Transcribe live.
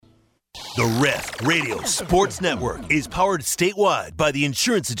The Ref Radio Sports Network is powered statewide by the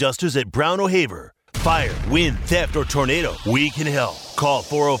insurance adjusters at Brown O'Haver. Fire, wind, theft, or tornado, we can help. Call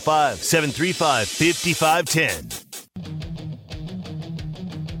 405-735-5510.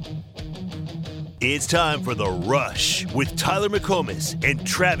 It's time for The Rush with Tyler McComas and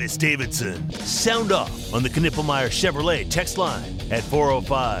Travis Davidson. Sound off on the Knippelmeyer Chevrolet text line at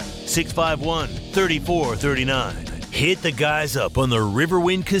 405-651-3439. Hit the guys up on the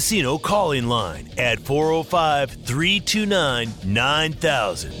Riverwind Casino calling line at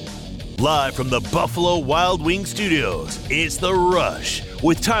 405-329-9000. Live from the Buffalo Wild Wing Studios, it's The Rush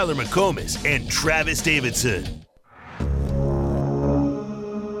with Tyler McComas and Travis Davidson.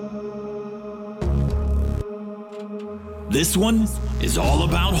 This one is all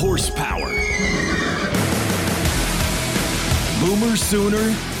about horsepower. Boomer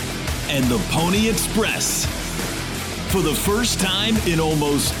Sooner and the Pony Express. For the first time in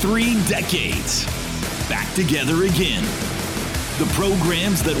almost 3 decades, back together again. The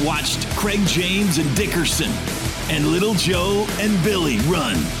programs that watched Craig James and Dickerson and Little Joe and Billy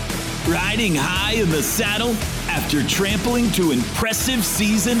run, riding high in the saddle after trampling to impressive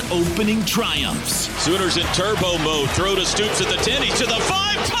season-opening triumphs. Sooners in turbo mode. Throw to Stoops at the 10. He's to the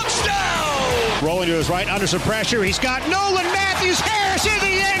 5. Touchdown! Rolling to his right under some pressure. He's got Nolan Matthews-Harris in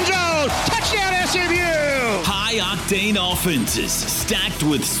the end zone. Touchdown SMU! High-octane offenses stacked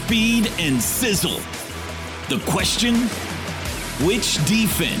with speed and sizzle. The question? Which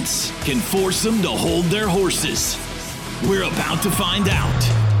defense can force them to hold their horses? We're about to find out.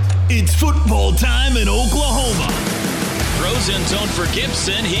 It's football time in Oklahoma. Throws in zone for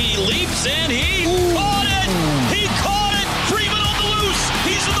Gibson. He leaps in. He caught it. He caught it. Freeman on the loose.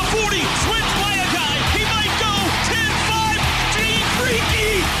 He's in the 40. Switched by a guy. He might go 10-5. Deep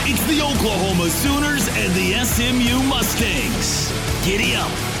freaky. It's the Oklahoma Sooners and the SMU Mustangs. Giddy up.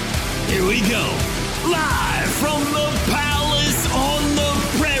 Here we go. Live from the Palace on the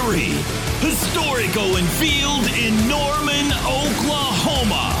Prairie. Historic Owen Field in Norman,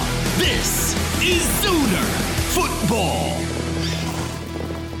 Oklahoma. This is Sooner Football.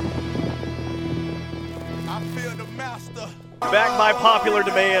 I feel the master. Back by popular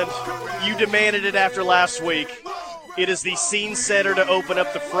demand. You demanded it after last week. It is the scene setter to open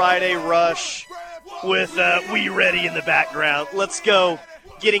up the Friday Rush with We Ready in the background. Let's go.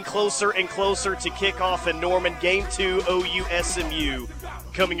 Getting closer and closer to kickoff in Norman. Game 2, OU SMU.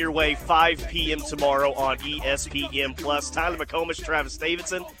 Coming your way 5 p.m. tomorrow on ESPN+. Tyler McComas, Travis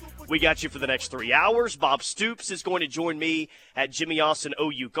Davidson. We got you for the next 3 hours. Bob Stoops is going to join me at Jimmie Austin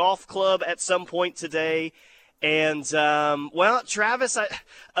OU Golf Club at some point today. And, Travis,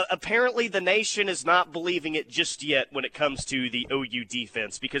 apparently the nation is not believing it just yet when it comes to the OU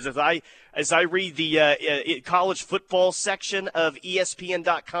defense. Because as I read the college football section of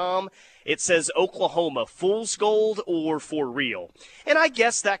ESPN.com, it says Oklahoma, fool's gold or for real. And I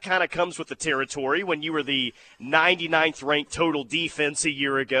guess that kind of comes with the territory when you were the 99th ranked total defense a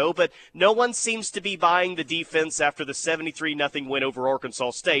year ago. But no one seems to be buying the defense after the 73-0 win over Arkansas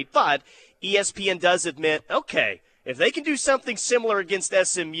State. But ESPN does admit, okay, if they can do something similar against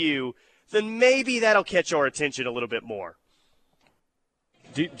SMU, then maybe that'll catch our attention a little bit more.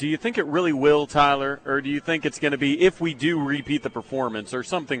 Do you think it really will, Tyler, or do you think it's going to be, if we do repeat the performance or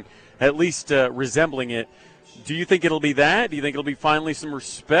something at least resembling it, do you think it'll be that? Do you think it'll be finally some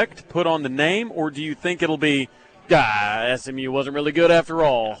respect put on the name, or do you think it'll be, SMU wasn't really good after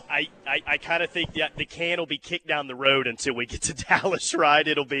all? I kind of think that the can will be kicked down the road until we get to Dallas, right?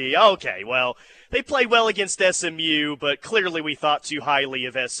 It'll be, okay, well, they played well against SMU, but clearly we thought too highly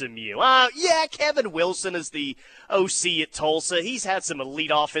of SMU. Kevin Wilson is the OC at Tulsa. He's had some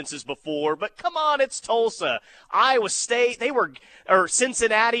elite offenses before, but come on, it's Tulsa. Iowa State,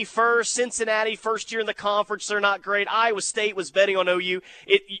 Cincinnati first year in the conference, they're not great. Iowa State was betting on OU.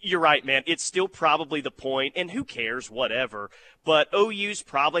 You're right, man. It's still probably the point, and who cares, whatever. But OU's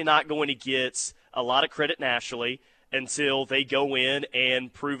probably not going to get a lot of credit nationally until they go in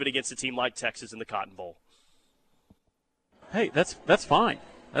and prove it against a team like Texas in the Cotton Bowl. Hey, that's fine.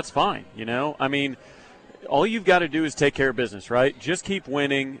 That's fine. I mean, all you've got to do is take care of business, right? Just keep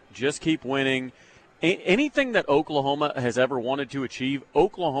winning. Anything that Oklahoma has ever wanted to achieve,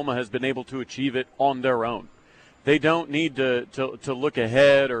 Oklahoma has been able to achieve it on their own. They don't need to look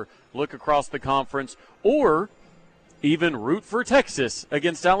ahead or look across the conference or even root for Texas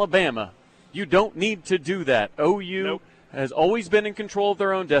against Alabama. You don't need to do that. OU has always been in control of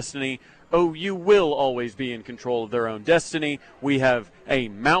their own destiny. OU will always be in control of their own destiny. We have a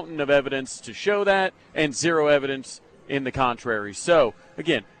mountain of evidence to show that and zero evidence in the contrary. So,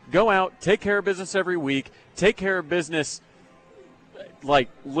 again, go out, take care of business every week, take care of business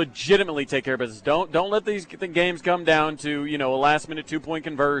legitimately take care of business. Don't let the games come down to, a last-minute 2-point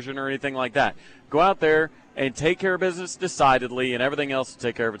conversion or anything like that. Go out there and take care of business decidedly, and everything else will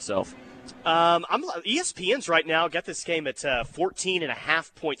take care of itself. ESPN's right now got this game at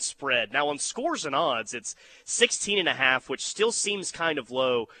 14.5-point spread. Now on Scores and Odds, it's 16.5, which still seems kind of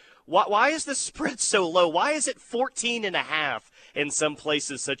low. Why is the spread so low? Why is it 14.5 in some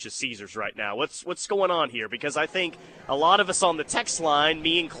places such as Caesars right now? What's going on here? Because I think a lot of us on the text line,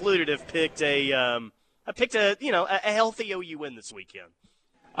 me included, have picked a healthy OU win this weekend.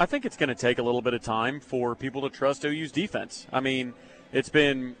 I think it's going to take a little bit of time for people to trust OU's defense. I mean, it's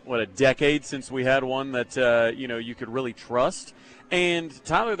been, a decade since we had one that, you could really trust. And,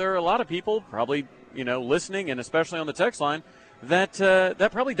 Tyler, there are a lot of people probably, listening, and especially on the text line, that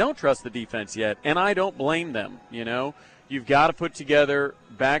probably don't trust the defense yet. And I don't blame them, You've got to put together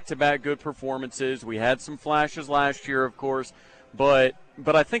back-to-back good performances. We had some flashes last year, of course. But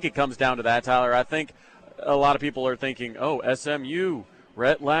I think it comes down to that, Tyler. I think a lot of people are thinking, SMU,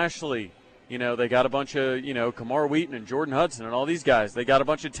 Rhett Lashley, they got a bunch of, Kamar Wheaton and Jordan Hudson and all these guys. They got a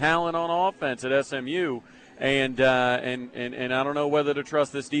bunch of talent on offense at SMU, and I don't know whether to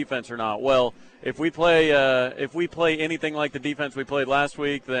trust this defense or not. Well, if we play anything like the defense we played last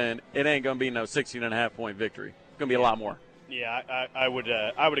week, then it ain't going to be no 16.5-point victory. It's going to be a lot more. Yeah, I would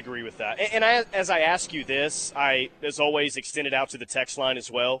agree with that. And as I ask you this, I, as always, extend it out to the text line as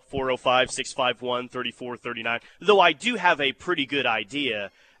well, 405-651-3439, though I do have a pretty good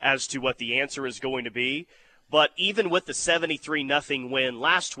idea as to what the answer is going to be. But even with the 73-0 win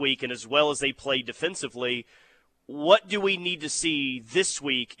last week, and as well as they played defensively, what do we need to see this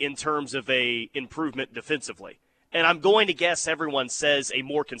week in terms of a improvement defensively? And I'm going to guess everyone says a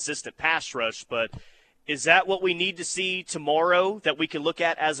more consistent pass rush, but is that what we need to see tomorrow that we can look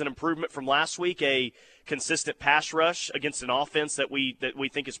at as an improvement from last week, a consistent pass rush against an offense that we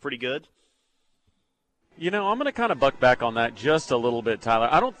think is pretty good? I'm going to kind of buck back on that just a little bit, Tyler.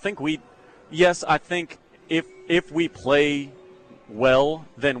 I don't think I think if we play well,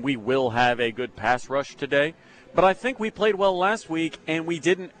 then we will have a good pass rush today. But I think we played well last week, and we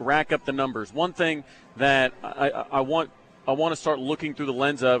didn't rack up the numbers. One thing that I want to start looking through the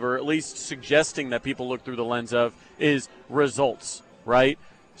lens of, or at least suggesting that people look through the lens of, is results, right?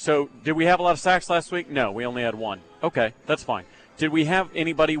 So did we have a lot of sacks last week? No, we only had one. Okay, that's fine. Did we have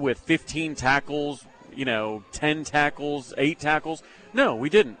anybody with 15 tackles, 10 tackles, 8 tackles? No, we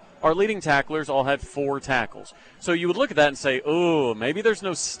didn't. Our leading tacklers all had 4 tackles. So you would look at that and say, maybe there's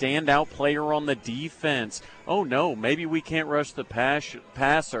no standout player on the defense. Oh, no, maybe we can't rush the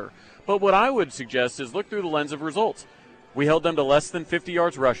passer. But what I would suggest is look through the lens of results. We held them to less than 50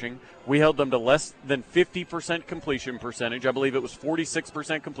 yards rushing. We held them to less than 50% completion percentage. I believe it was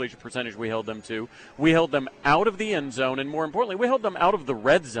 46% completion percentage we held them to. We held them out of the end zone, and more importantly, we held them out of the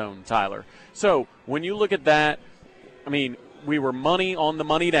red zone, Tyler. So when you look at that, I mean, we were money on the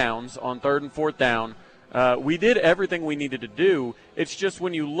money downs on 3rd and 4th down. We did everything we needed to do. It's just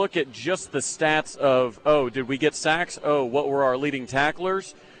when you look at just the stats of, did we get sacks? What were our leading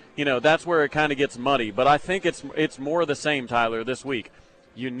tacklers? That's where it kind of gets muddy. But I think it's more of the same, Tyler, this week.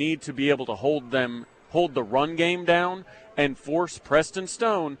 You need to be able to hold the run game down and force Preston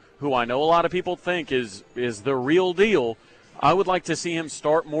Stone, who I know a lot of people think is the real deal. I would like to see him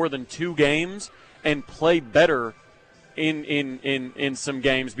start more than 2 games and play better in some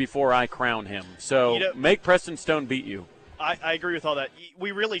games before I crown him. So make Preston Stone beat you. I agree with all that.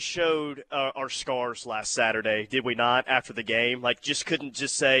 We really showed our scars last Saturday, did we not, after the game? Just couldn't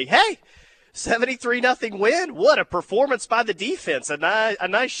just say, hey, 73-0 win. What a performance by the defense. A nice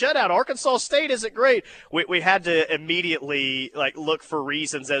shutout. Arkansas State isn't great. We had to immediately look for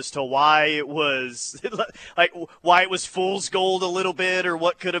reasons as to why it was why it was fool's gold a little bit, or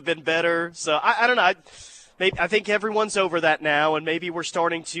what could have been better. So I don't know. I think everyone's over that now, and maybe we're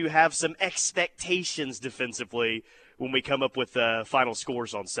starting to have some expectations defensively when we come up with final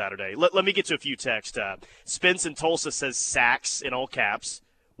scores on Saturday. Let me get to a few texts. Spence in Tulsa says sacks in all caps.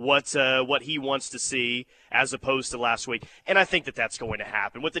 What he wants to see as opposed to last week. And I think that's going to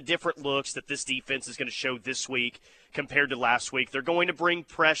happen. With the different looks that this defense is going to show this week compared to last week, they're going to bring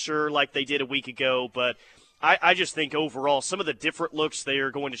pressure like they did a week ago. But I just think overall some of the different looks they are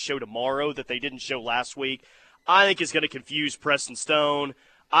going to show tomorrow that they didn't show last week, I think is going to confuse Preston Stone.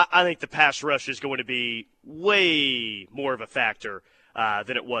 I think the pass rush is going to be way more of a factor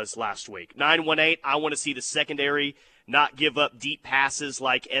than it was last week. 918, I want to see the secondary not give up deep passes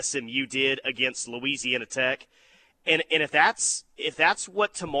like SMU did against Louisiana Tech. And if that's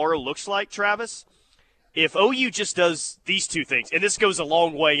what tomorrow looks like, Travis, if OU just does these two things, and this goes a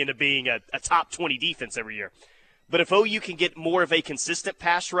long way into being a top 20 defense every year, But if OU can get more of a consistent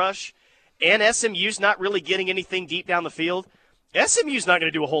pass rush and SMU's not really getting anything deep down the field, SMU's not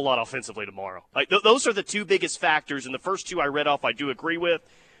going to do a whole lot offensively tomorrow. Like those are the two biggest factors, and the first two I read off I do agree with.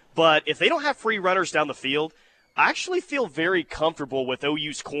 But if they don't have free runners down the field, I actually feel very comfortable with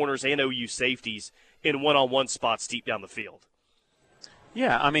OU's corners and OU safeties in one-on-one spots deep down the field.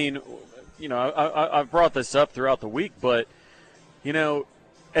 Yeah, I mean, you know, I've brought this up throughout the week, but, you know,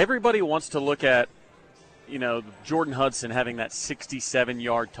 everybody wants to look at, you know, Jordan Hudson having that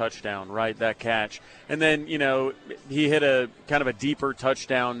 67-yard touchdown, right, that catch. And then, you know, he hit a kind of a deeper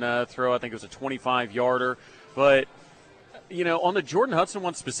touchdown throw. I think it was a 25-yarder. But, you know, on the Jordan Hudson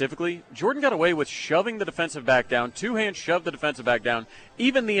one specifically, Jordan got away with shoving the defensive back down, two-hand shoved the defensive back down.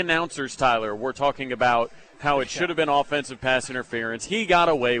 Even the announcers, Tyler, were talking about how it should have been offensive pass interference. He got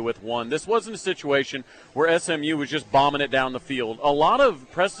away with one. This wasn't a situation where SMU was just bombing it down the field. A lot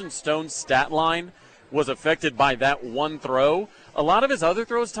of Preston Stone's stat line was affected by that one throw. A lot of his other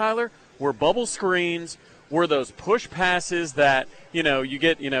throws, Tyler, were bubble screens, were those push passes that, you know, you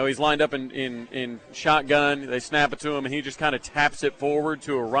get, you know, he's lined up in shotgun, they snap it to him, and he just kind of taps it forward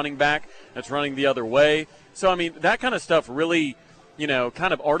to a running back that's running the other way. So, I mean, that kind of stuff really, you know,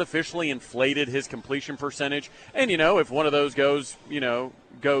 kind of artificially inflated his completion percentage. And, you know, if one of those goes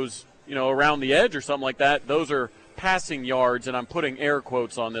around the edge or something like that, those are passing yards, and I'm putting air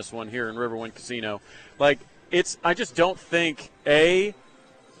quotes on this one here in Riverwind Casino. Like, I just don't think,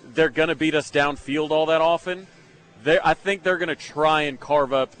 they're going to beat us downfield all that often. I think they're going to try and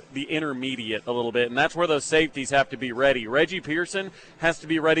carve up the intermediate a little bit, and that's where those safeties have to be ready. Reggie Pearson has to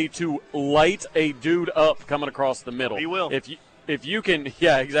be ready to light a dude up coming across the middle. He will. If you can,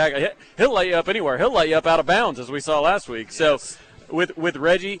 yeah, exactly. He'll light you up anywhere. He'll light you up out of bounds, as we saw last week. Yes. So with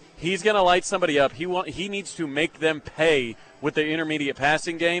Reggie, he's going to light somebody up. He needs to make them pay with the intermediate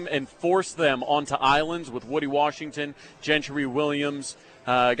passing game and force them onto islands with Woody Washington, Gentry Williams,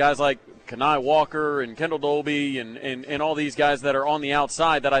 guys like Kenai Walker and Kendall Dolby and all these guys that are on the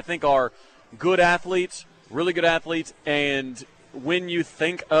outside that I think are good athletes, really good athletes. And when you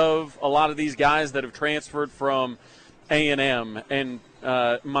think of a lot of these guys that have transferred from A&M and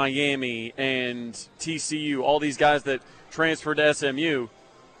Miami and TCU, all these guys that transferred to SMU,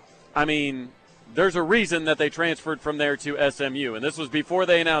 I mean, there's a reason that they transferred from there to SMU, and this was before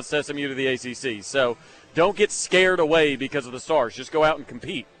they announced SMU to the ACC. So don't get scared away because of the Stars. Just go out and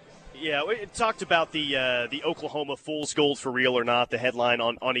compete. Yeah, we talked about the Oklahoma Fool's Gold for real or not, the headline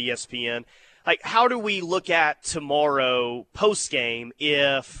on ESPN. Like, how do we look at tomorrow post-game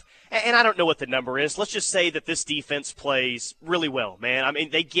if – and I don't know what the number is. Let's just say that this defense plays really well, man. I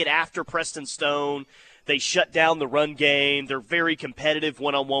mean, they get after Preston Stone. They shut down the run game. They're very competitive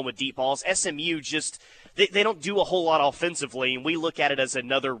one-on-one with deep balls. SMU just they don't do a whole lot offensively, and we look at it as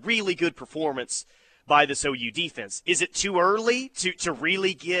another really good performance by this OU defense. Is it too early to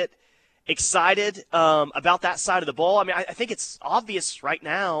really get excited about that side of the ball? I mean, I think it's obvious right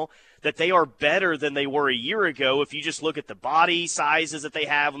now that they are better than they were a year ago if you just look at the body sizes that they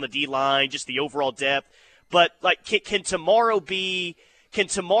have on the D-line, just the overall depth. But, like, can tomorrow be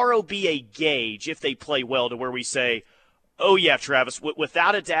a gauge if they play well to where we say, oh, yeah, Travis,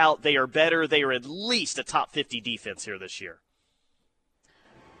 without a doubt, they are better. They are at least a top 50 defense here this year.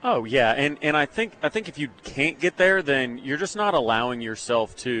 Oh, yeah, and I think if you can't get there, then you're just not allowing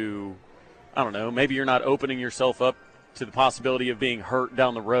yourself to, I don't know, maybe you're not opening yourself up to the possibility of being hurt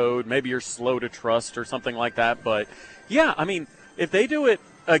down the road. Maybe you're slow to trust or something like that. But, yeah, I mean, if they do it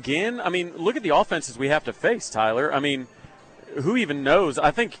again, I mean, look at the offenses we have to face, Tyler. I mean, who even knows?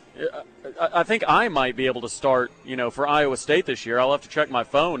 I think I might be able to start, you know, for Iowa State this year. I'll have to check my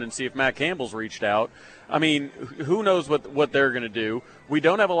phone and see if Matt Campbell's reached out. I mean, who knows what they're going to do? We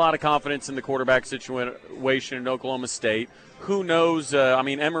don't have a lot of confidence in the quarterback situation in Oklahoma State. Who knows? I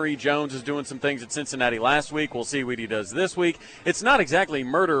mean, Emory Jones is doing some things at Cincinnati last week. We'll see what he does this week. It's not exactly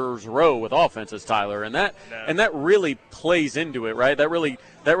murderer's row with offenses, Tyler, and that really plays into it, right? That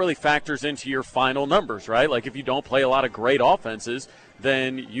really factors into your final numbers, right? Like if you don't play a lot of great offenses,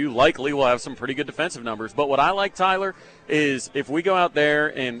 then you likely will have some pretty good defensive numbers. But what I like, Tyler, is if we go out there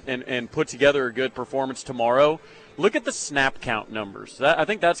and put together a good performance tomorrow, look at the snap count numbers. I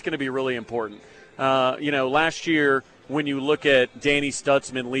think that's going to be really important. You know, last year when you look at Danny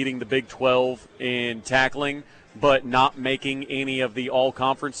Stutzman leading the Big 12 in tackling but not making any of the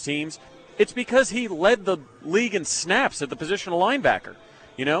all-conference teams, it's because he led the league in snaps at the position of linebacker.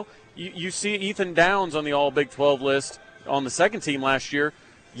 You know, you see Ethan Downs on the all-Big 12 list on the second team last year.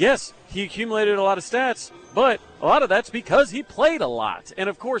 Yes, he accumulated a lot of stats, But a lot of that's because he played a lot. And,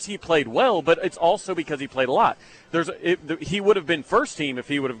 of course, he played well, but it's also because he played a lot. He would have been first team if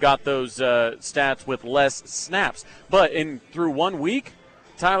he would have got those stats with less snaps. But through 1 week,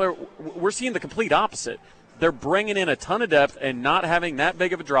 Tyler, we're seeing the complete opposite. They're bringing in a ton of depth and not having that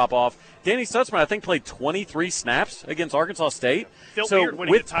big of a drop-off. Danny Stutzman, I think, played 23 snaps against Arkansas State. Felt weird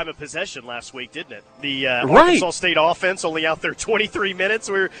winning the time of possession last week, didn't it? The Arkansas State offense only out there 23 minutes.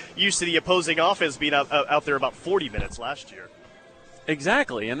 We're used to the opposing offense being out there about 40 minutes last year.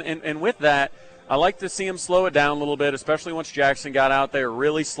 Exactly. And with that, I like to see him slow it down a little bit, especially once Jackson got out there,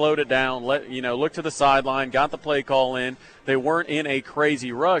 really slowed it down, look to the sideline, got the play call in. They weren't in a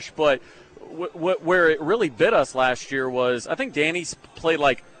crazy rush, but where it really bit us last year was I think Danny's played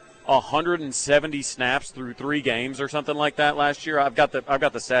like 170 snaps through 3 games or something like that last year. I've got the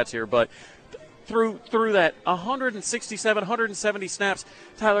stats here, but through that 167, 170 snaps,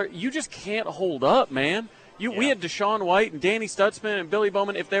 Tyler, you just can't hold up, man. We had Deshaun White and Danny Stutzman and Billy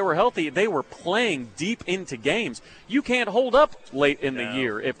Bowman. If they were healthy, they were playing deep into games. You can't hold up late in the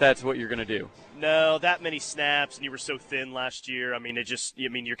year if that's what you're going to do. No, that many snaps, and you were so thin last year. I mean,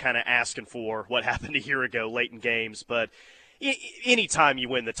 you're kind of asking for what happened a year ago late in games. But anytime you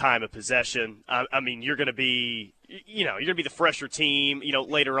win the time of possession, I mean, you're going to be, you're going to be the fresher team,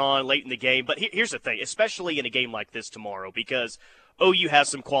 later on, late in the game. But here's the thing, especially in a game like this tomorrow, because OU has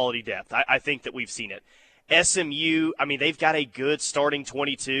some quality depth. I think that we've seen it. SMU, I mean, they've got a good starting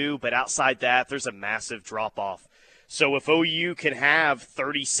 22, but outside that, there's a massive drop-off. So if OU can have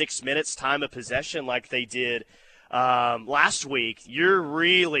 36 minutes time of possession like they did last week, you're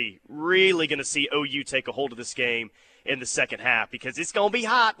really, really going to see OU take a hold of this game in the second half because it's going to be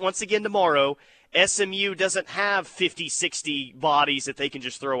hot once again tomorrow. SMU doesn't have 50, 60 bodies that they can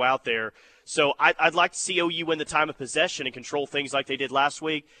just throw out there. So I'd like to see OU win the time of possession and control things like they did last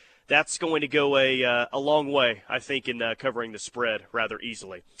week. That's going to go a long way, I think, in covering the spread rather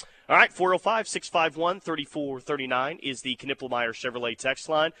easily. All right, 405-651-3439 is the Knippelmeyer Chevrolet text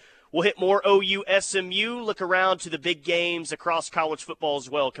line. We'll hit more OU SMU, look around to the big games across college football as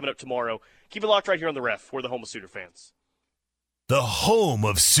well coming up tomorrow. Keep it locked right here on the Ref. We're the home of Sooner fans. The home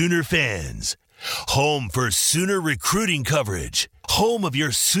of Sooner fans. Home for Sooner recruiting coverage. Home of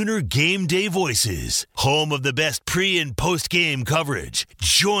your Sooner game day voices. Home of the best pre- and post-game coverage.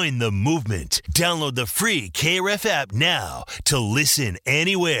 Join the movement. Download the free KRF app now to listen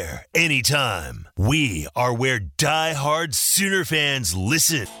anywhere, anytime. We are where die-hard Sooner fans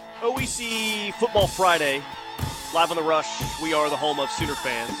listen. OEC Football Friday, live on the Rush. We are the home of Sooner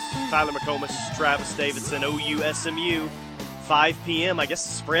fans. Tyler McComas, Travis Davidson, OU SMU. 5 p.m. I guess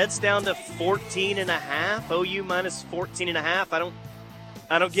the spread's down to 14.5. OU minus 14.5.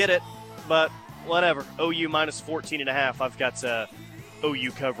 I don't get it, but whatever. OU minus 14.5. I've got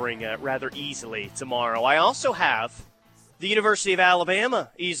OU covering rather easily tomorrow. I also have the University of Alabama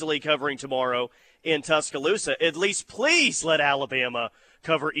easily covering tomorrow in Tuscaloosa. At least please let Alabama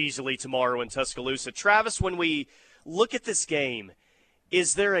cover easily tomorrow in Tuscaloosa. Travis, when we look at this game,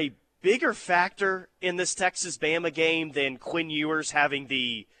 is there a bigger factor in this Texas-Bama game than Quinn Ewers having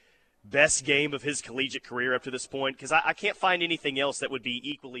the best game of his collegiate career up to this point? Because I can't find anything else that would be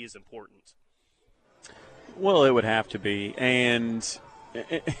equally as important. Well, it would have to be. And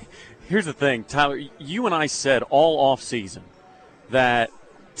here's the thing, Tyler. You and I said all offseason that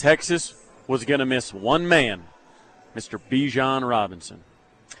Texas was going to miss one man, Mr. Bijan Robinson.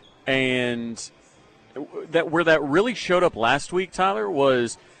 And where that really showed up last week, Tyler,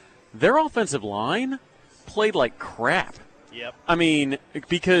 was – their offensive line played like crap. Yep. I mean,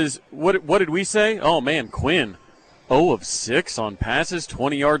 because what did we say? Oh, man, Quinn, 0 of 6 on passes,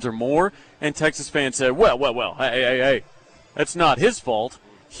 20 yards or more. And Texas fans said, well, hey, that's not his fault.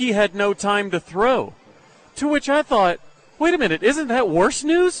 He had no time to throw. To which I thought, wait a minute, isn't that worse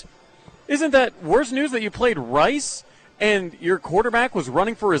news? Isn't that worse news that you played Rice and your quarterback was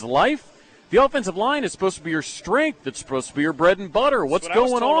running for his life? The offensive line is supposed to be your strength. It's supposed to be your bread and butter. What's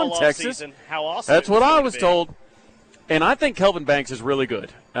going on, Texas? How awesome That's what I was told. And I think Kelvin Banks is really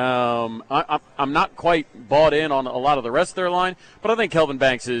good. I'm not quite bought in on a lot of the rest of their line, but I think Kelvin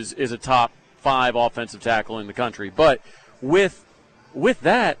Banks is a top 5 offensive tackle in the country. But with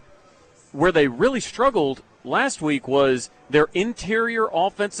that, where they really struggled last week was their interior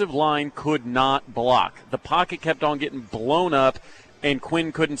offensive line could not block. The pocket kept on getting blown up, and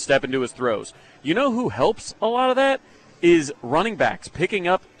Quinn couldn't step into his throws. You know who helps a lot of that? Is running backs, picking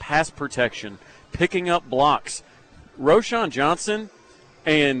up pass protection, picking up blocks. Roschon Johnson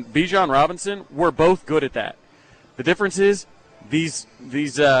and Bijan Robinson were both good at that. The difference is these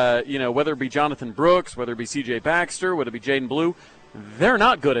whether it be Jonathan Brooks, whether it be C.J. Baxter, whether it be Jaden Blue, They're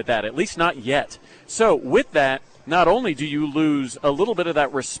not good at that, at least not yet. So with that, not only do you lose a little bit of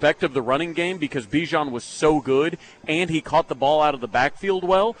that respect of the running game because Bijan was so good and he caught the ball out of the backfield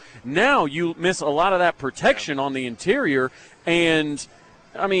well, now you miss a lot of that protection on the interior, and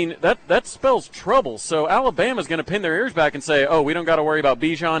I mean, that spells trouble. So Alabama's going to pin their ears back and say, oh, we don't got to worry about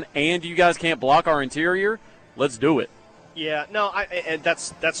Bijan and you guys can't block our interior? Let's do it. Yeah, no, and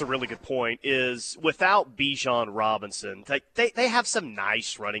that's a really good point, is without Bijan Robinson, they have some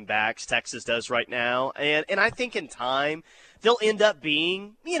nice running backs, Texas does right now, and I think in time they'll end up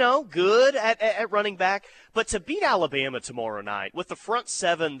being, good at running back. But to beat Alabama tomorrow night with the front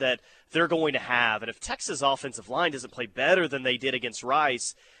seven that they're going to have, and if Texas' offensive line doesn't play better than they did against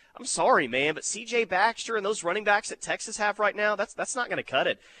Rice, I'm sorry, man, but C.J. Baxter and those running backs that Texas have right now, that's not going to cut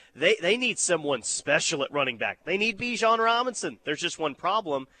it. They need someone special at running back. They need Bijan Robinson. There's just one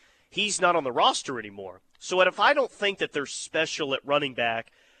problem. He's not on the roster anymore. So if I don't think that they're special at running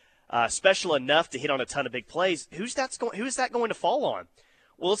back, special enough to hit on a ton of big plays, who is that going to fall on?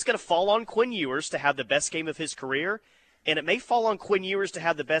 Well, it's going to fall on Quinn Ewers to have the best game of his career, and it may fall on Quinn Ewers to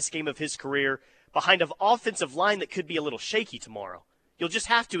have the best game of his career behind an offensive line that could be a little shaky tomorrow. You'll just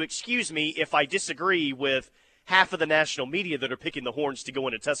have to excuse me if I disagree with half of the national media that are picking the horns to go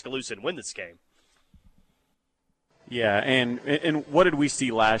into Tuscaloosa and win this game. Yeah, and what did we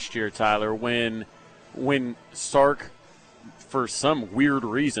see last year, Tyler, when Sark, for some weird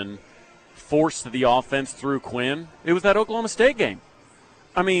reason, forced the offense through Quinn? It was that Oklahoma State game.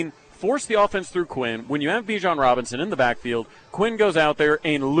 I mean, force the offense through Quinn. When you have Bijan Robinson in the backfield, Quinn goes out there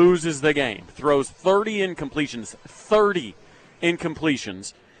and loses the game, throws 30 incompletions,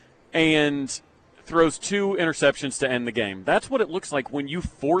 and throws 2 interceptions to end the game. That's what it looks like when you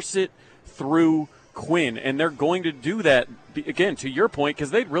force it through Quinn, and they're going to do that, again, to your point,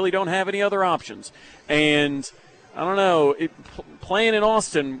 because they really don't have any other options. And I don't know, playing in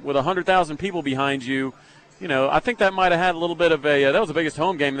Austin with 100,000 people behind you, I think that might have had a little bit of that was the biggest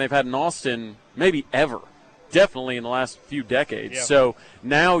home game they've had in Austin maybe ever, definitely in the last few decades. Yeah. So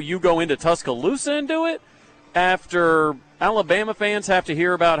now you go into Tuscaloosa and do it after Alabama fans have to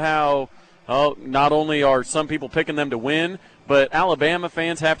hear about how not only are some people picking them to win, but Alabama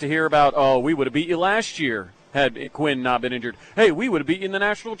fans have to hear about, we would have beat you last year had Quinn not been injured. Hey, we would have beat you in the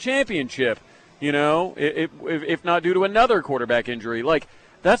national championship, if not due to another quarterback injury. Like,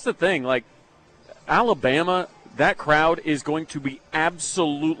 that's the thing. Like, Alabama, that crowd is going to be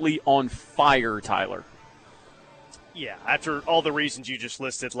absolutely on fire, Tyler. Yeah, after all the reasons you just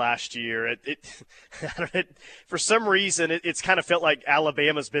listed last year, for some reason it's kind of felt like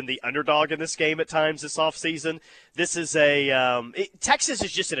Alabama's been the underdog in this game at times this offseason. This is Texas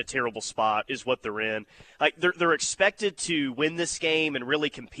is just in a terrible spot is what they're in. Like they're expected to win this game and really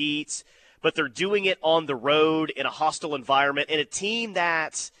compete, but they're doing it on the road in a hostile environment and a team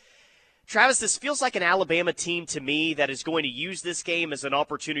that – Travis, this feels like an Alabama team to me that is going to use this game as an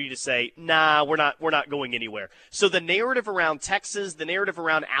opportunity to say, nah, we're not going anywhere. So the narrative around Texas, the narrative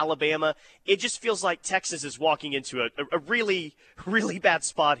around Alabama, it just feels like Texas is walking into a really, really bad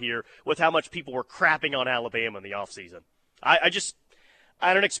spot here with how much people were crapping on Alabama in the offseason. I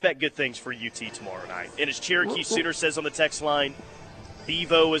don't expect good things for UT tomorrow night. And as Cherokee Sooner says on the text line,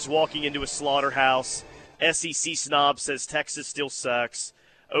 Bevo is walking into a slaughterhouse. SEC Snob says Texas still sucks.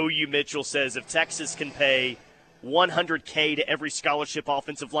 OU Mitchell says if Texas can pay $100K to every scholarship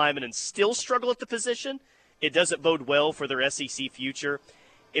offensive lineman and still struggle at the position, it doesn't bode well for their SEC future.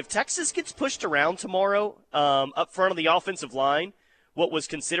 If Texas gets pushed around tomorrow up front of the offensive line, what was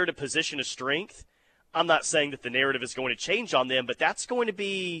considered a position of strength, I'm not saying that the narrative is going to change on them, but that's going to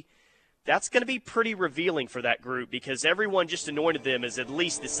be pretty revealing for that group because everyone just anointed them as at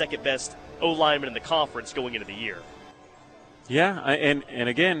least the second best O-lineman in the conference going into the year. Yeah, and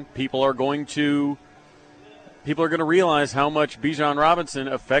again, people are going to realize how much Bijan Robinson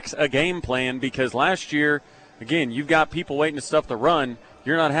affects a game plan because last year, again, you've got people waiting to stuff the run.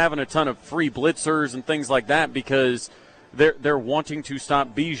 You're not having a ton of free blitzers and things like that because they're wanting to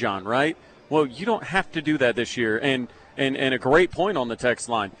stop Bijan, right? Well, you don't have to do that this year. And a great point on the text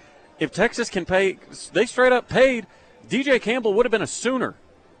line. If Texas can pay, they straight up paid. DJ Campbell would have been a Sooner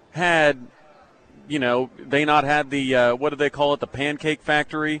had – they not had the, what do they call it, the pancake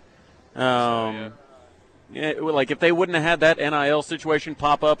factory? Like if they wouldn't have had that NIL situation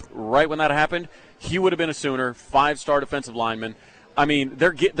pop up right when that happened, he would have been a Sooner, 5-star defensive lineman. I mean,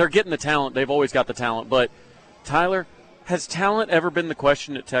 they're getting the talent. They've always got the talent. But, Tyler, has talent ever been the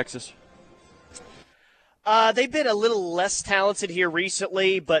question at Texas? They've been a little less talented here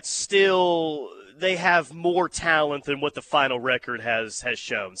recently, but still they have more talent than what the final record has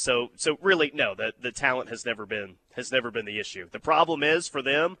shown. So really, no, the talent has never been the issue. The problem is for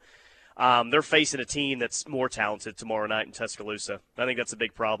them, they're facing a team that's more talented tomorrow night in Tuscaloosa. I think that's a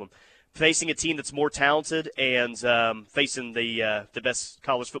big problem. Facing a team that's more talented and facing the best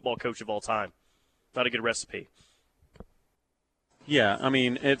college football coach of all time. Not a good recipe. Yeah, I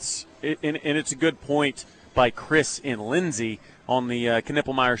mean, it's a good point by Chris and Lindsay on the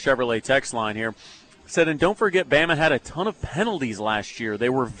Knippelmeyer Chevrolet text line here. Said, and don't forget, Bama had a ton of penalties last year. They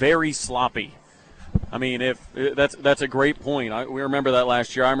were very sloppy. I mean, that's a great point. We remember that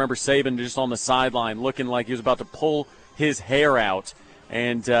last year. I remember Saban just on the sideline looking like he was about to pull his hair out.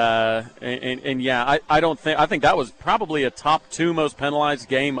 And yeah, I think that was probably a top 2 most penalized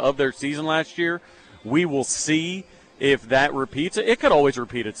game of their season last year. We will see if that repeats. It could always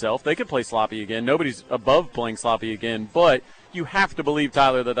repeat itself. They could play sloppy again. Nobody's above playing sloppy again, but you have to believe,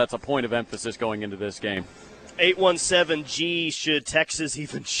 Tyler, that that's a point of emphasis going into this game. 817G, should Texas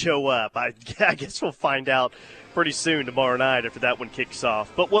even show up? I guess we'll find out pretty soon tomorrow night after that one kicks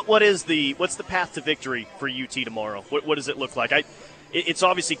off. But what's the path to victory for UT tomorrow? What does it look like? It's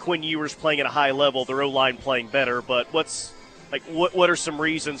obviously Quinn Ewers playing at a high level, their O-line playing better, but what are some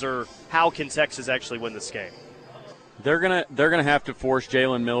reasons, or how can Texas actually win this game? They're gonna have to force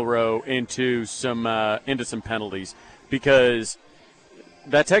Jalen Milroe into some penalties, because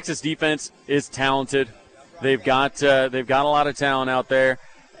that Texas defense is talented. They've got a lot of talent out there,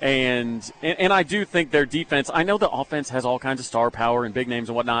 and I do think their defense. I know the offense has all kinds of star power and big names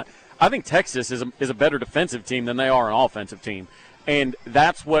and whatnot. I think Texas is a better defensive team than they are an offensive team, and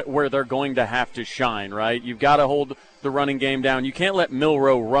that's where they're going to have to shine. Right? You've got to hold the running game down. You can't let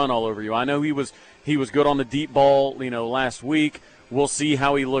Milroe run all over you. I know he was good on the deep ball, last week. We'll see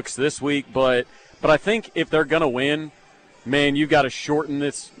how he looks this week, but I think if they're going to win, man, you've got to shorten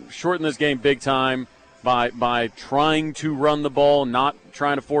this game big time by trying to run the ball, not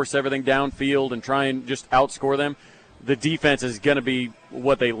trying to force everything downfield and try and just outscore them. The defense is going to be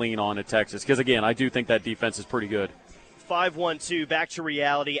what they lean on at Texas, because, again, I do think that defense is pretty good. 5-1-2, back to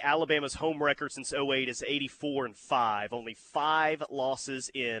reality. Alabama's home record since 2008 is 84-5. Only 5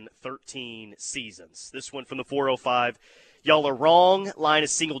 losses in 13 seasons. This one from the 405. Y'all are wrong. Line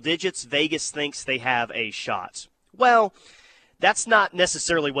is single digits. Vegas thinks they have a shot. Well, that's not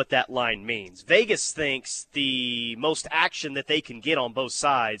necessarily what that line means. Vegas thinks the most action that they can get on both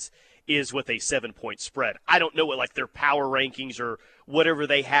sides is with a 7-point spread. I don't know what their power rankings or whatever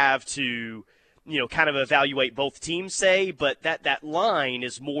they have to kind of evaluate both teams say, but that line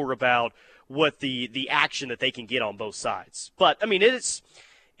is more about what the action that they can get on both sides. But, I mean, it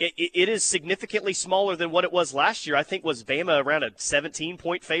is significantly smaller than what it was last year. I think was Bama around a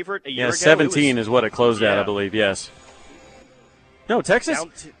 17-point favorite a year ago. 17 is what it closed at, I believe, yes. No,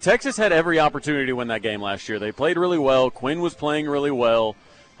 Texas had every opportunity to win that game last year. They played really well. Quinn was playing really well.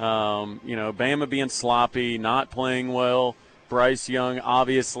 Bama being sloppy, not playing well. Bryce Young,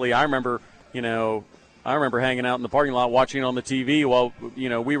 obviously. I remember hanging out in the parking lot watching it on the TV while,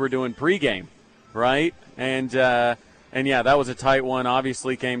 we were doing pregame, right? And yeah, that was a tight one.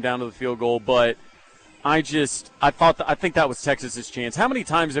 Obviously came down to the field goal, but I think that was Texas's chance. How many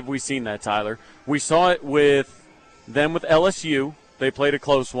times have we seen that, Tyler? We saw it with LSU. They played a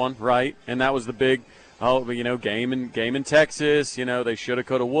close one, right? And that was the big, game in Texas. They shoulda,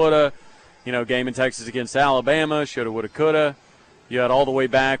 coulda, woulda. Game in Texas against Alabama, shoulda, woulda, coulda. You had all the way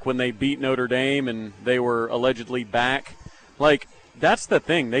back when they beat Notre Dame and they were allegedly back. That's the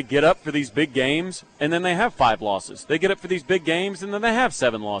thing. They get up for these big games and then they have 5 losses. They get up for these big games and then they have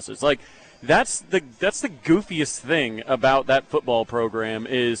 7 losses. That's the goofiest thing about that football program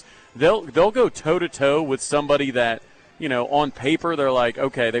is they'll go toe-to-toe with somebody that, on paper they're like,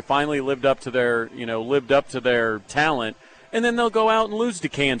 okay, they finally lived up to their talent, and then they'll go out and lose to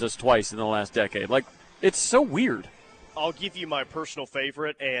Kansas twice in the last decade. It's so weird. I'll give you my personal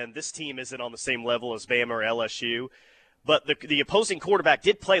favorite, and this team isn't on the same level as Bama or LSU, but the opposing quarterback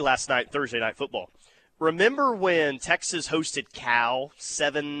did play last night, Thursday Night Football. Remember when Texas hosted Cal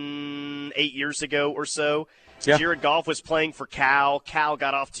 7-8 years ago or so? Yeah. Jared Goff was playing for Cal. Cal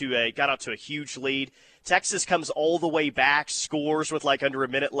got off to a huge lead. Texas comes all the way back, scores with under a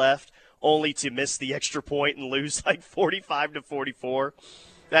minute left, only to miss the extra point and lose 45-44.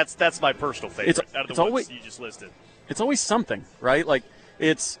 That's my personal favorite out of the ones you just listed. It's always something, right?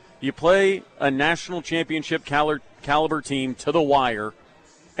 You play a national championship caliber team to the wire,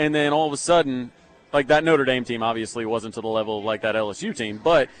 and then all of a sudden, that Notre Dame team obviously wasn't to the level of that LSU team,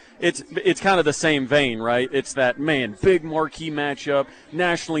 but it's kind of the same vein, right? It's that, big marquee matchup,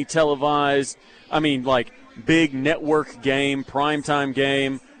 nationally televised, big network game, primetime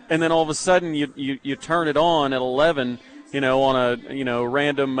game, and then all of a sudden you turn it on at 11, on a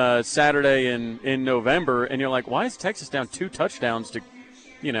random Saturday in November, and you're like, why is Texas down 2 touchdowns to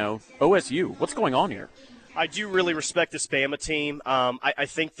OSU? What's going on here? I do really respect this Bama team. I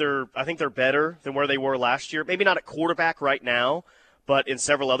think they're better than where they were last year. Maybe not at quarterback right now, but in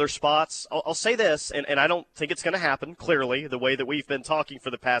several other spots. I'll say this, and I don't think it's going to happen, clearly, the way that we've been talking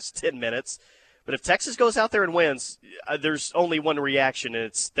for the past 10 minutes. But if Texas goes out there and wins, there's only one reaction, and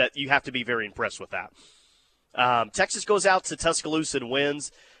it's that you have to be very impressed with that. Texas goes out to Tuscaloosa and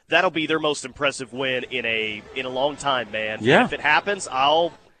wins. That'll be their most impressive win in a long time, man. Yeah. And if it happens,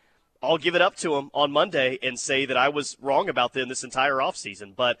 I'll give it up to them on Monday and say that I was wrong about them this entire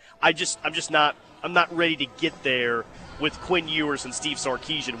offseason. But I'm not ready to get there with Quinn Ewers and Steve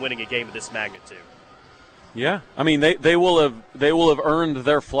Sarkisian winning a game of this magnitude. Yeah, I mean they will have earned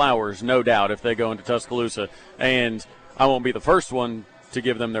their flowers, no doubt, if they go into Tuscaloosa. And I won't be the first one to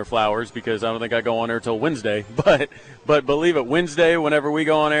give them their flowers because I don't think I go on air till Wednesday. But believe it, Wednesday, whenever we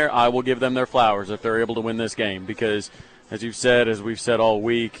go on air, I will give them their flowers if they're able to win this game because, as we've said all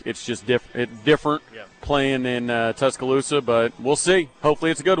week, it's just different playing in Tuscaloosa. But we'll see.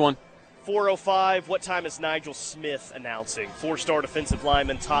 Hopefully, it's a good one. 4:05, what time is Nigel Smith announcing? 4-star defensive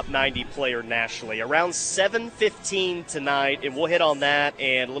lineman, top 90 player nationally. Around 7:15 tonight, and we'll hit on that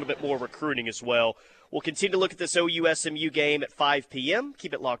and a little bit more recruiting as well. We'll continue to look at this OU-SMU game at 5 p.m.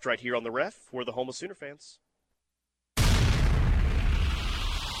 Keep it locked right here on The Ref. We're the home of Sooner fans.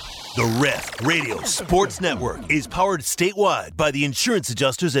 The Ref Radio Sports Network is powered statewide by the insurance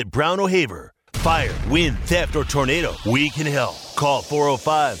adjusters at Brown O'Haver. Fire, wind, theft, or tornado, we can help. Call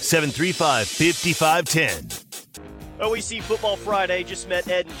 405-735-5510. OEC Football Friday just met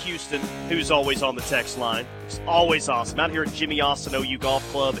Ed in Houston, who's always on the text line. It's always awesome. Out here at Jimmie Austin OU Golf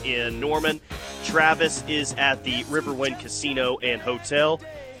Club in Norman. Travis is at the Riverwind Casino and Hotel.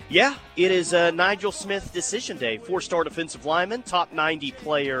 Yeah, it is Nigel Smith decision day. 4-star defensive lineman, top 90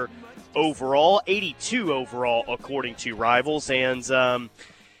 player overall, 82 overall according to Rivals. And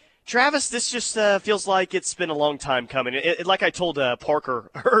Travis, this just feels like it's been a long time coming. Like I told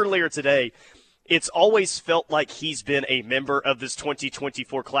Parker earlier today, it's always felt like he's been a member of this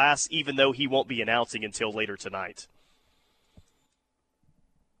 2024 class, even though he won't be announcing until later tonight.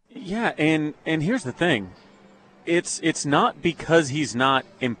 Yeah, and here's the thing. It's not because he's not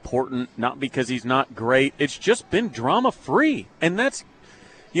important, not because he's not great. It's just been drama-free. And that's,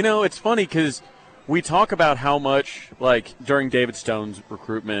 it's funny because we talk about how much, like, during David Stone's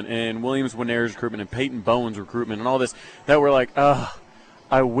recruitment and Williams Winer's recruitment and Peyton Bowen's recruitment and all this, that we're like, I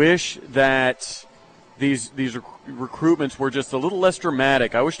wish that these recruitments were just a little less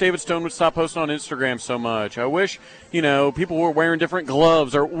dramatic. I wish David Stone would stop posting on Instagram so much. I wish, people were wearing different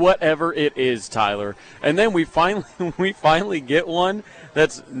gloves or whatever it is, Tyler. And then we finally get one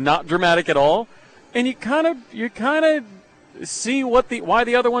that's not dramatic at all, and you kind of see why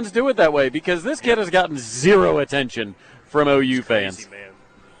the other ones do it that way, because this kid has gotten zero attention from OU fans. Crazy, man.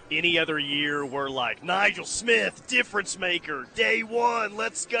 Any other year, we're like, Nigel Smith, difference maker, day one,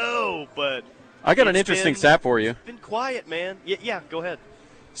 let's go. But I got an interesting stat for you. It's been quiet, man. Yeah, go ahead.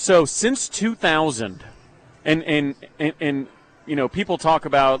 So since 2000, and people talk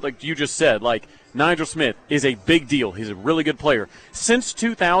about, like you just said, like Nigel Smith is a big deal. He's a really good player. Since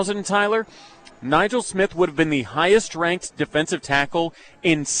 2000, Tyler, Nigel Smith would have been the highest-ranked defensive tackle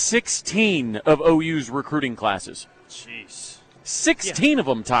in 16 of OU's recruiting classes. Jeez. 16 of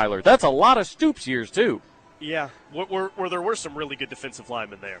them, Tyler. That's a lot of Stoops years, too. Yeah, where there were some really good defensive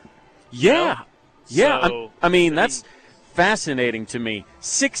linemen there. Yeah. Yeah, So, I mean, that's fascinating to me.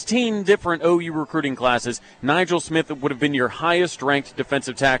 16 different OU recruiting classes. Nigel Smith would have been your highest-ranked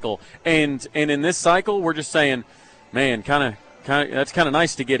defensive tackle. And in this cycle, we're just saying, man, that's kind of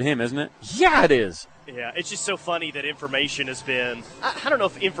nice to get him, isn't it? Yeah, it is. Yeah, it's just so funny that information has been – I don't know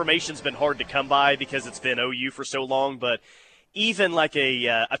if information's been hard to come by because it's been OU for so long, but even like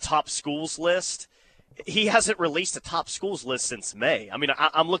a top schools list, he hasn't released a top schools list since May. I mean,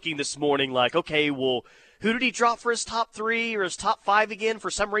 I'm looking this morning like, okay, well, who did he drop for his top 3 or his top 5 again? For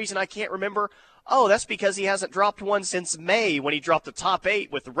some reason I can't remember. Oh, that's because he hasn't dropped one since May when he dropped the top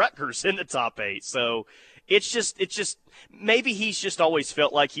 8 with Rutgers in the top 8. So it's just maybe he's just always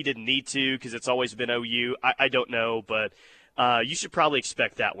felt like he didn't need to because it's always been OU. I don't know, but you should probably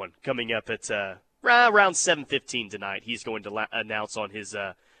expect that one coming up at around 7:15 tonight. He's going to announce on his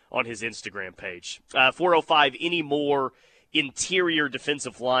Instagram page. 405, any more interior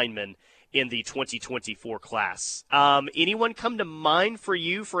defensive linemen in the 2024 class? Anyone come to mind for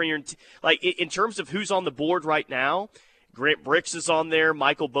you for your in terms of who's on the board right now? Grant Bricks is on there,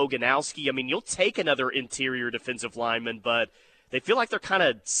 Michael Boganowski. I mean, you'll take another interior defensive lineman, but they feel like they're kind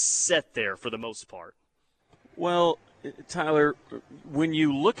of set there for the most part. Well, Tyler, when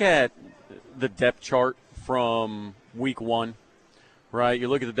you look at the depth chart from week one, right, you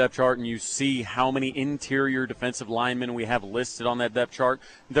look at the depth chart and you see how many interior defensive linemen we have listed on that depth chart.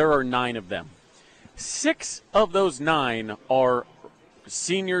 There are 9 of them. 6 of those 9 are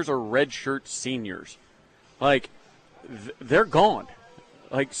seniors or redshirt seniors. Like, they're gone.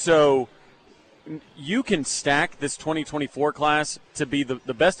 Like, so you can stack this 2024 class to be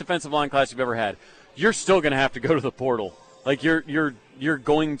the best defensive line class you've ever had. You're still going to have to go to the portal. Like, you're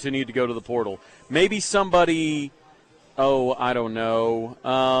going to need to go to the portal. Maybe somebody, I don't know.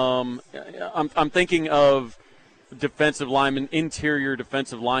 I'm thinking of defensive linemen, interior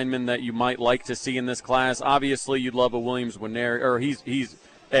defensive linemen that you might like to see in this class. Obviously, you'd love a Williams Winneri, or he's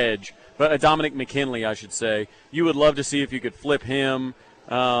edge, but a Dominic McKinley, I should say. You would love to see if you could flip him.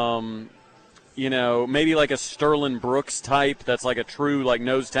 Maybe like a Sterling Brooks type that's like a true like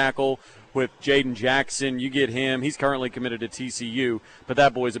nose tackle with Jaden Jackson. You get him. He's currently committed to TCU, but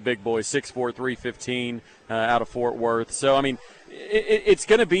that boy's a big boy, 6'4", 315, out of Fort Worth. So, I mean, it's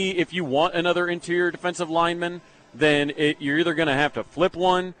going to be, if you want another interior defensive lineman, then you're either going to have to flip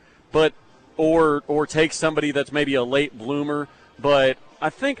one, or take somebody that's maybe a late bloomer. But I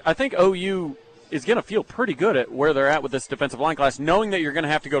think OU is going to feel pretty good at where they're at with this defensive line class, knowing that you're going to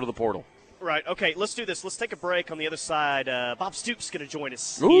have to go to the portal. Right. Okay, let's do this. Let's take a break. On the other side, Bob Stoops is going to join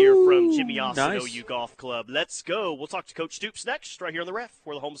us here from Jimmie Austin, nice. OU Golf Club. Let's go. We'll talk to Coach Stoops next, right here on the Ref.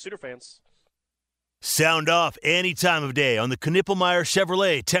 We're the home of Sooner fans. Sound off any time of day on the Knippelmeyer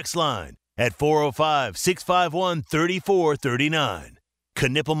Chevrolet text line at 405-651-3439.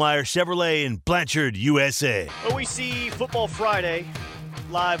 Knippelmeyer Chevrolet in Blanchard, USA. OEC Football Friday,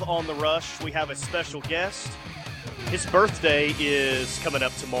 live on The Rush. We have a special guest. His birthday is coming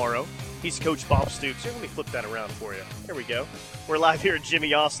up tomorrow. He's Coach Bob Stoops. Here, let me flip that around for you. There we go. We're live here at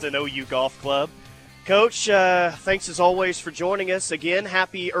Jimmie Austin, OU Golf Club. Coach, thanks as always for joining us. Again,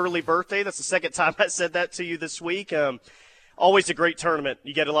 happy early birthday. That's the second time I said that to you this week. Always a great tournament.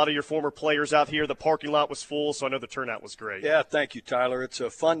 You get a lot of your former players out here. The parking lot was full, so I know the turnout was great. Yeah, thank you, Tyler. It's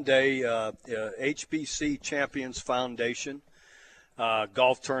a fun day. HBC Champions Foundation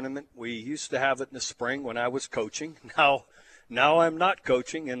golf tournament. We used to have it in the spring when I was coaching. Now I'm not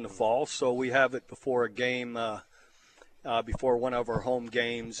coaching in the fall, so we have it before a game, before one of our home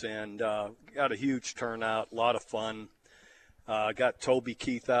games, and got a huge turnout, a lot of fun. Got Toby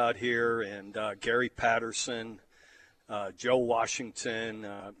Keith out here and Gary Patterson, Joe Washington,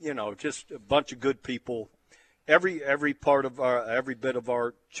 just a bunch of good people. Every bit of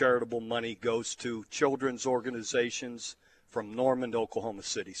our charitable money goes to children's organizations from Norman to Oklahoma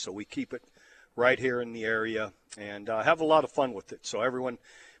City, so we keep it right here in the area and have a lot of fun with it. So everyone,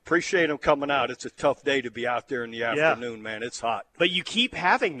 appreciate them coming out. It's a tough day to be out there in the afternoon, man. It's hot. But you keep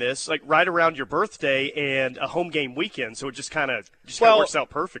having this like right around your birthday and a home game weekend, so it just kind of works out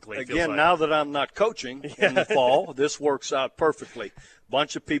perfectly. Again, now that I'm not coaching in the fall, this works out perfectly.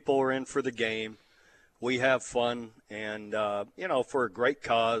 Bunch of people are in for the game. We have fun, and for a great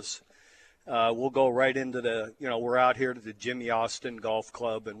cause. We'll go right into we're out here to the Jimmie Austin Golf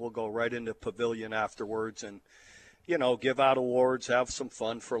Club, and we'll go right into Pavilion afterwards and, give out awards, have some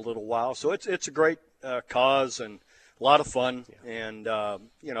fun for a little while. So it's a great cause and a lot of fun. Yeah. And,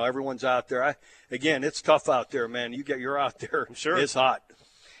 everyone's out there. Again, it's tough out there, man. You're out there. I'm sure. It's hot.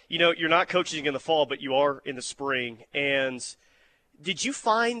 You're not coaching in the fall, but you are in the spring. And did you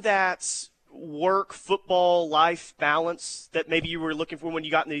find that work, football, life balance that maybe you were looking for when you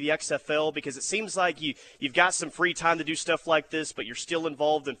got into the XFL? Because it seems like you've got some free time to do stuff like this, but you're still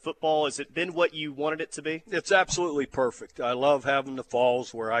involved in football. Has it been what you wanted it to be? It's absolutely perfect. I love having the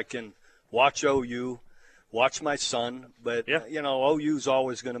falls where I can watch OU, watch my son, but, OU's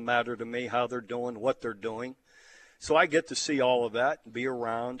always going to matter to me, how they're doing, what they're doing. So I get to see all of that and be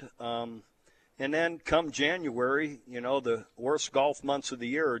around. And then come January, the worst golf months of the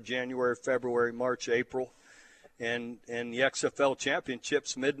year are January, February, March, April, and the XFL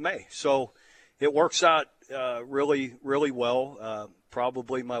championships mid-May. So it works out really, really well.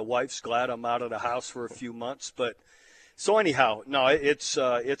 Probably my wife's glad I'm out of the house for a few months. But so anyhow, no, it's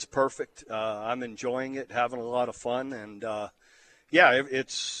perfect. I'm enjoying it, having a lot of fun. And,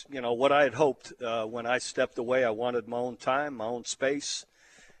 it's, what I had hoped when I stepped away. I wanted my own time, my own space.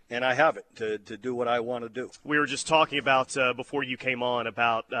 And I have it to do what I want to do. We were just talking about, before you came on,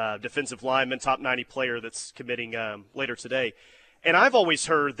 about defensive lineman, top 90 player that's committing later today. And I've always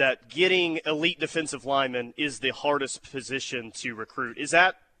heard that getting elite defensive linemen is the hardest position to recruit. Is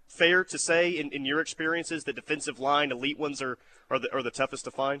that fair to say in your experiences that defensive line, elite ones are the toughest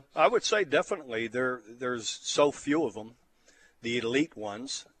to find? I would say definitely. There's so few of them the elite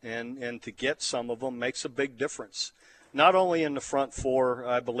ones, and to get some of them makes a big difference. Not only in the front four,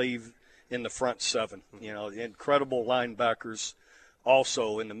 I believe in the front seven. Incredible linebackers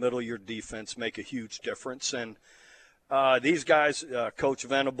also in the middle of your defense make a huge difference. And these guys, Coach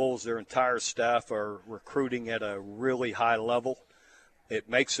Venables, their entire staff are recruiting at a really high level. It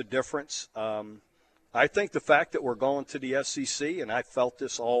makes a difference. I think the fact that we're going to the SEC, and I felt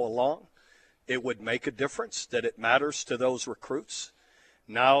this all along, it would make a difference, that it matters to those recruits.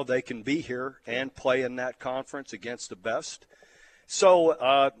 Now they can be here and play in that conference against the best.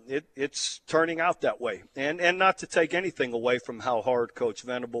 So it's turning out that way. And not to take anything away from how hard Coach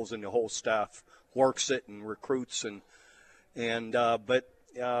Venables and the whole staff works it and recruits. These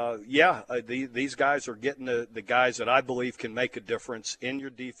guys are getting the guys that I believe can make a difference in your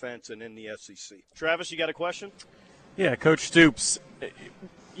defense and in the SEC. Travis, you got a question? Yeah, Coach Stoops,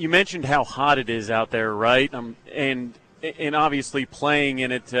 you mentioned how hot it is out there, right? And obviously playing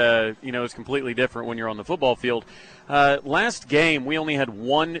in it, is completely different when you're on the football field. Last game, we only had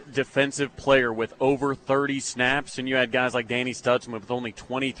one defensive player with over 30 snaps, and you had guys like Danny Stutzman with only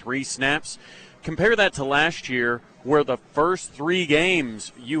 23 snaps. Compare that to last year, where the first 3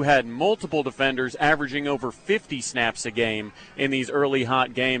 games you had multiple defenders averaging over 50 snaps a game in these early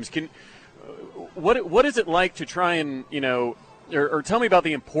hot games. What is it like to try and, or tell me about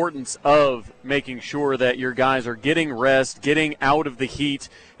the importance of making sure that your guys are getting rest, getting out of the heat,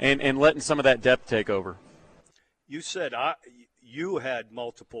 and letting some of that depth take over? You said you had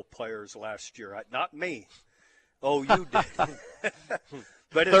multiple players last year, not me. Oh, you did.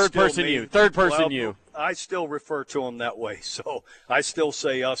 But Third person you. I still refer to them that way, so I still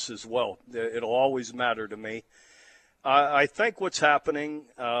say us as well. It'll always matter to me. I think what's happening,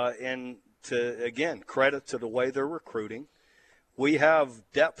 and again, credit to the way they're recruiting, we have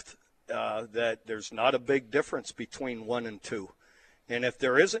depth that there's not a big difference between 1 and 2. And if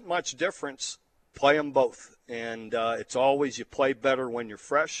there isn't much difference, play them both. And it's always you play better when you're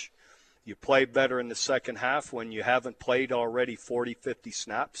fresh. You play better in the second half when you haven't played already 40, 50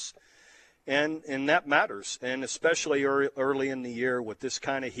 snaps. And that matters. And especially early in the year with this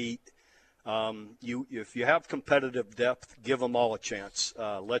kind of heat, if you have competitive depth, give them all a chance.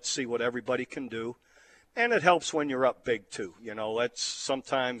 Let's see what everybody can do. And it helps when you're up big too.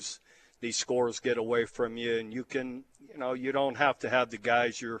 Sometimes these scores get away from you, and you don't have to have the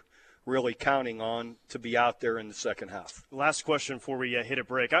guys you're really counting on to be out there in the second half. Last question before we hit a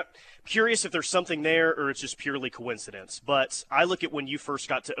break. I'm curious if there's something there or it's just purely coincidence. But I look at when you first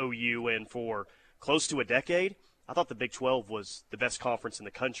got to OU, and for close to a decade, I thought the Big 12 was the best conference in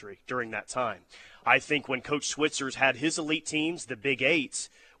the country during that time. I think when Coach Switzer's had his elite teams, the Big 8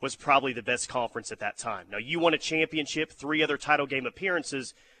 was probably the best conference at that time. Now, you won a championship, 3 other title game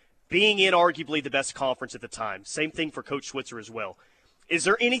appearances, being in arguably the best conference at the time. Same thing for Coach Switzer as well. Is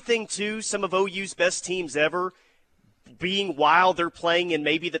there anything to some of OU's best teams ever being while they're playing in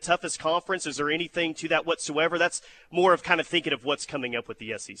maybe the toughest conference? Is there anything to that whatsoever? That's more of kind of thinking of what's coming up with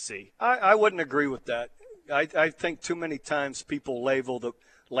the SEC. I wouldn't agree with that. I think too many times people label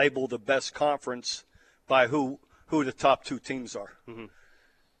the best conference by who the top 2 teams are. Mm-hmm.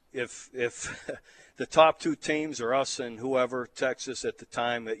 If the top 2 teams are us and whoever, Texas at the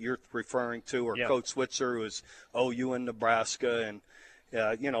time that you're referring to, or Coach Switzer, who was OU and Nebraska, and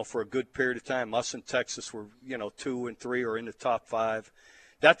for a good period of time, us and Texas were, 2 and 3 or in the top 5.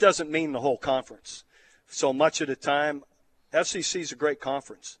 That doesn't mean the whole conference. So much of the time, SEC is a great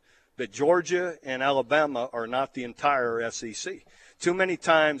conference, but Georgia and Alabama are not the entire SEC. Too many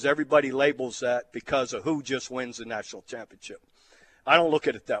times everybody labels that because of who just wins the national championship. I don't look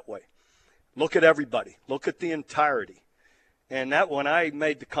at it that way. Look at everybody. Look at the entirety. And that when I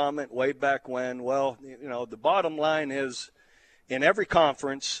made the comment way back when, the bottom line is, in every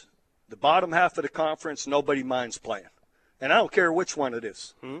conference, the bottom half of the conference, nobody minds playing. And I don't care which one it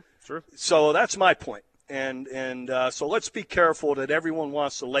is. Sure. So that's my point. And so let's be careful that everyone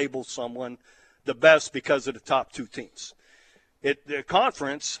wants to label someone the best because of the top 2 teams. The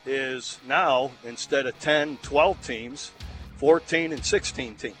conference is now, instead of 10, 12 teams, 14 and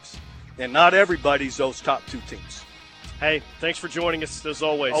 16 teams. And not everybody's those top 2 teams. Hey, thanks for joining us as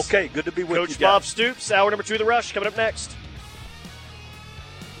always. Okay, good to be with you guys. Coach Bob Stoops, hour number 2 of The Rush, coming up next.